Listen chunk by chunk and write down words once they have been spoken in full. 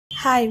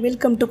Hi,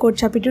 welcome to Code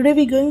Chappy. Today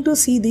we're going to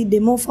see the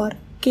demo for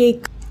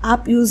Cake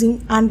app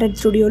using Android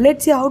Studio.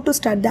 Let's see how to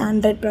start the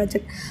Android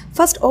project.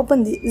 First,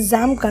 open the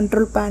XAMPP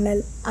control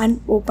panel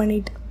and open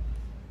it.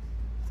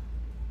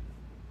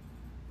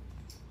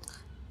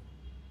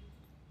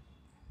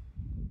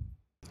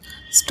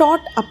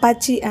 Start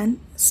Apache and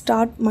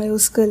start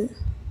MySQL.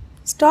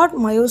 Start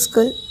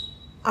MySQL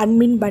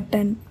admin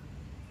button.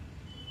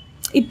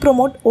 It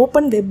promote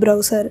open web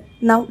browser.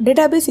 Now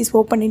database is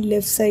open in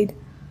left side.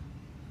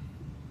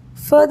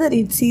 Further,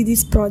 it see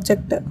this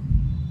project.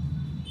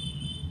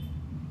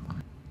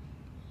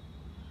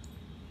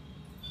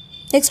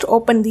 Next,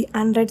 open the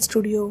Android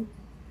Studio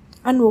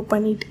and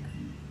open it.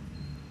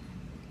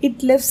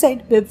 It left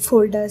side web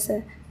folders.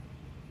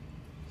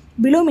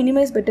 Below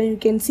minimize button, you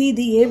can see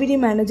the AVD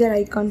manager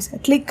icons.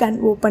 Click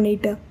and open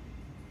it.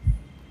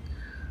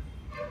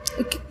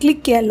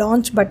 Click a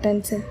launch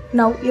button.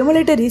 Now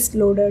emulator is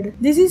loaded.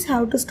 This is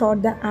how to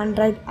start the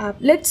Android app.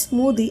 Let's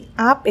move the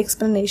app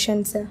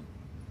explanations.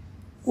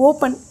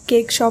 Open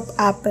Cake Shop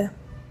app.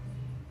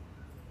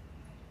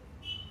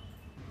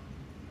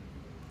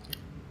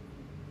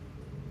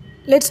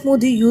 Let's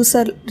move the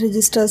user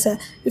registers.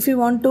 If you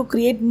want to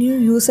create new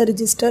user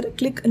register,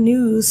 click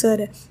new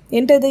user.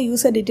 Enter the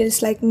user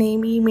details like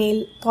name,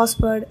 email,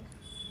 password.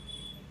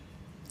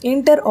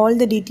 Enter all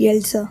the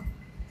details.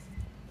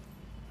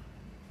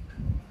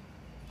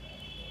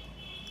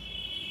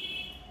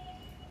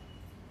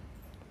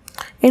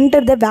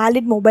 Enter the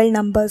valid mobile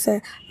numbers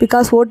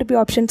because OTP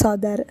options are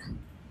there.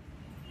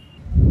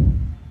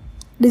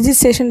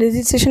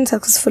 Registration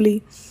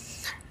successfully.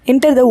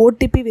 Enter the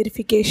OTP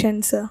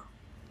verifications.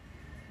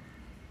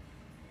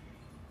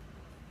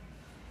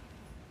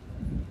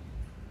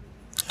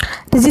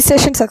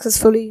 Registration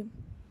successfully.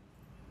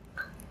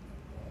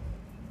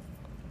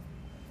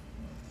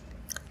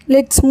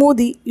 Let's move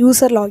the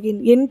user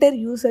login. Enter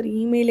user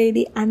email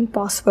ID and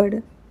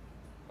password.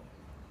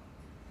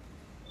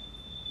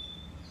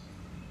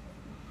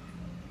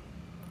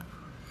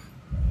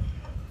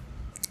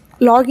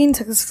 Login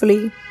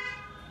successfully.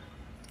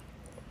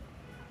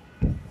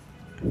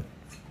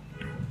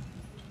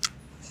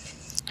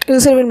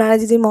 User will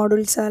manage the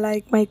modules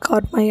like my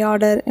cart, my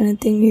order,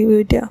 anything you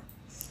it.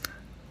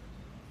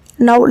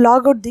 Now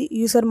log out the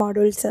user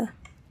modules.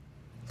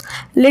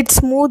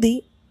 Let's move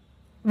the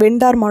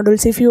vendor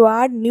modules. If you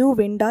add new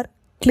vendor,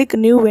 click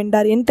new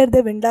vendor. Enter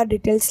the vendor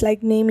details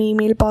like name,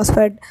 email,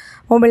 password,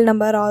 mobile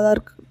number,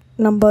 other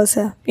numbers.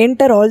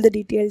 Enter all the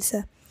details.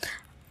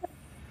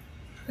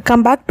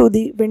 Come back to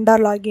the vendor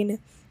login.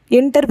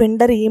 Enter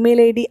vendor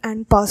email ID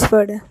and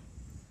password.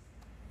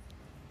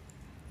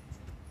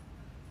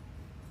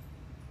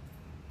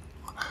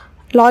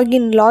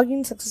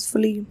 Login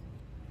successfully.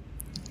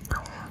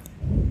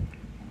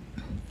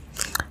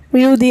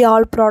 View the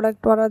all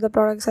product. What are the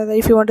products are there?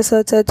 If you want to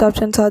search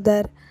options are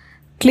there.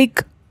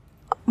 Click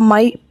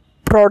my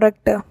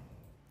product.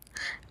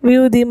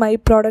 View the my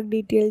product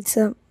details.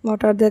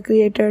 What are they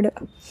created?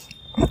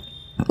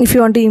 If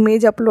you want to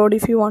image upload,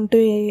 if you want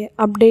to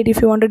update,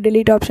 if you want to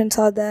delete options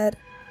are there.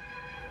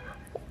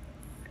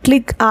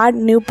 Click add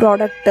new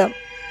product.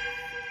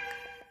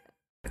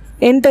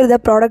 Enter the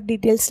product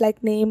details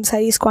like name,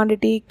 size,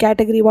 quantity,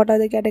 category. What are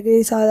the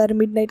categories are there?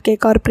 Midnight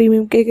cake or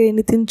premium cake,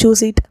 anything,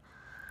 choose it.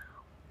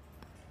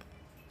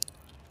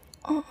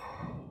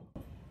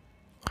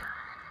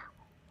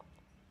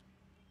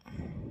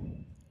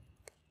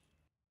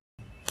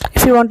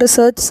 If you want to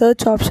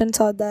search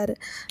options are there.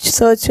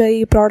 Search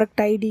a product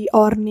ID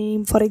or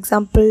name, for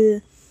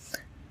example,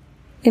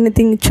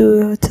 anything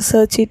to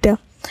search it.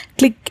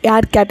 Click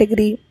add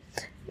category.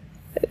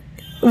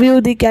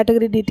 View the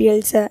category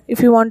details. If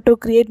you want to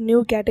create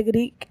new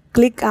category,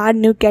 click add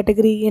new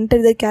category.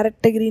 Enter the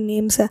category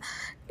names.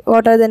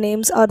 What are the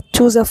names or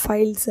choose a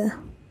files.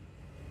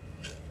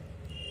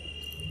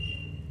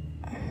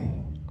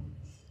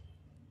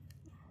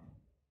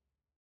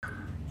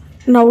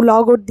 Now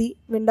log out the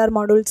vendor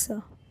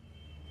modules.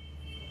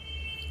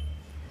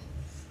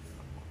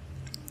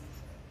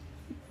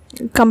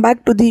 Come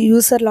back to the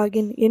user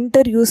login.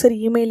 Enter user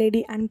email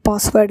ID and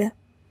password.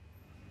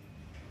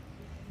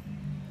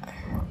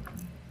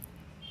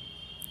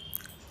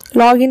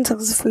 Login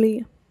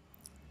successfully.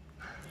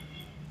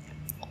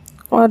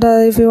 Or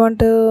if you want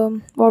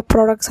to, what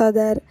products are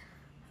there?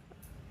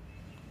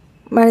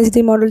 Manage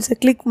the modules.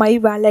 Click my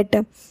wallet.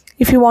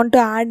 If you want to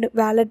add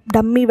wallet,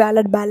 dummy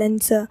wallet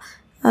balance.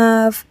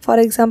 For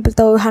example,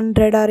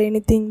 100 or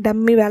anything,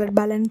 dummy wallet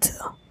balance.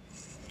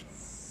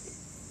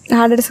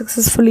 Added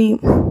successfully.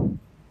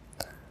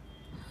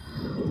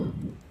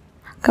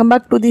 Come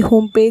back to the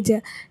home page.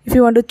 If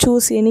you want to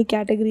choose any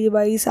category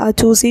wise,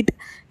 choose it.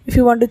 If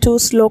you want to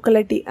choose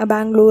locality,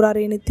 Bangalore or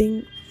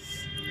anything.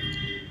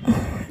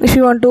 If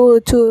you want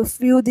to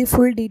view the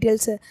full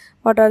details,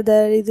 what are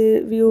the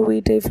view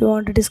it. If you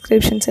want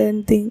descriptions,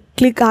 anything,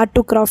 click add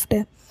to craft.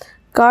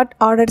 Cart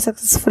ordered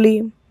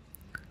successfully.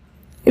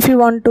 If you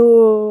want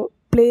to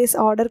place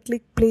order,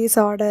 click place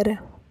order.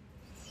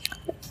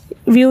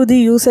 View the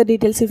user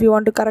details. If you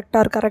want to correct,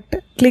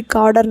 click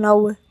order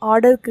now.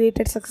 Order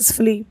created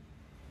successfully.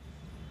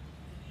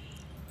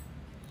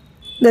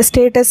 The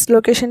status,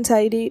 locations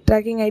ID,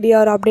 tracking ID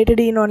are updated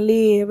in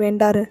only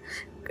vendor.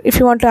 If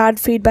you want to add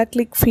feedback,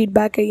 click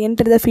feedback.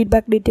 Enter the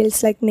feedback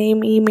details like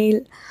name,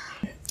 email.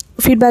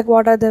 Feedback,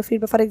 what are the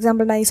feedback? For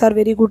example, nice or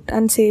very good,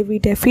 and save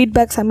it.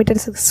 Feedback submitted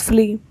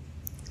successfully.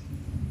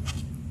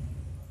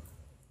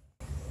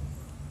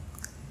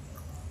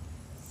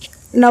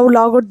 Now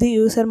log out the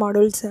user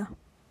modules.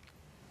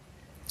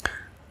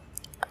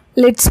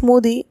 Let's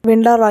move the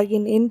vendor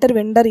login. Enter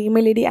vendor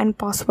email ID and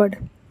password.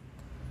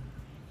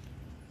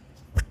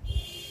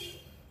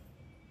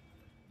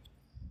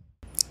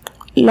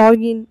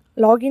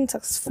 Login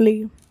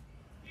successfully.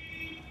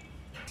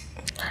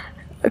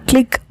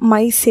 Click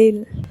my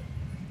sale.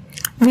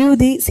 View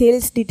the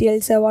sales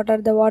details.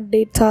 What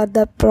dates are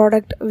the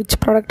product, which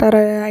product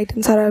or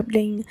items are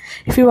playing.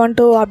 If you want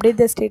to update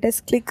the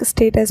status, click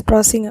status,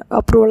 processing,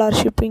 approval or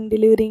shipping,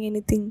 delivering,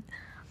 anything.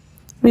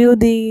 View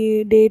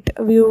the date,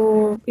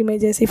 view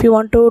images. If you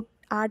want to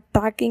add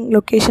tracking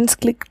locations,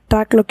 click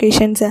track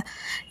locations.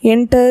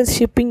 Enter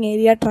shipping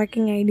area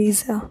tracking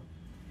IDs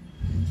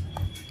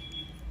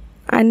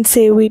and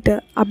save it.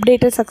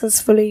 Updated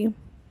successfully.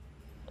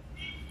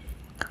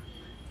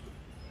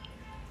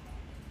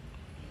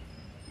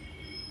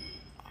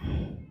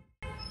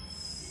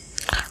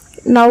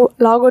 Now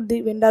log out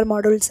the vendor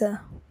modules.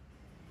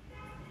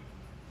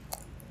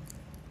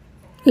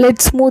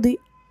 Let's move the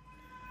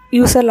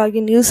user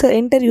login.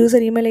 Enter user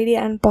email ID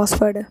and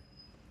password.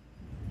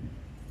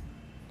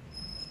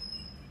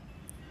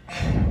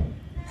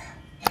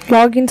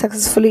 Login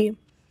successfully.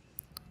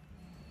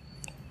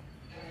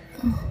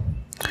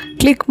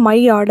 Click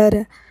my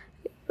order.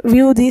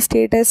 View the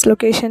status,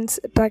 locations,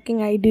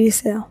 tracking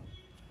IDs.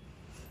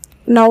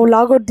 Now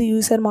log out the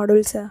user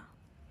modules.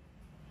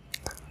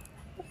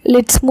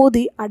 Let's move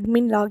the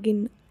admin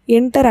login.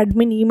 Enter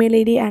admin email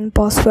ID and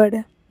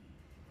password.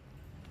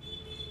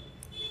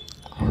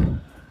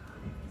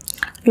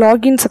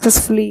 Login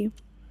successfully.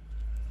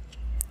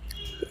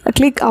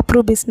 Click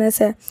approve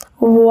business.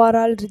 Who are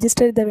all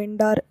registered the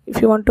vendor.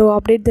 If you want to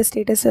update the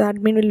status,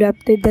 admin will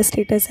update the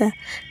status.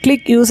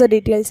 Click user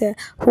details.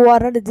 Who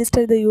are all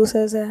registered the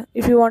users.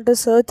 If you want to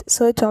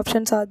search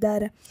options are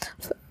there.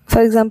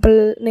 For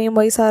example, name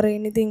wise or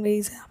anything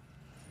wise.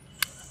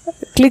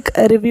 Click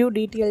review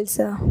details.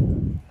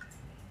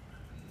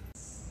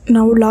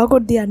 Now log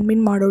out the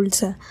admin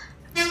modules.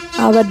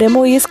 Our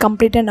demo is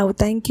completed now.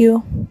 Thank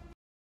you.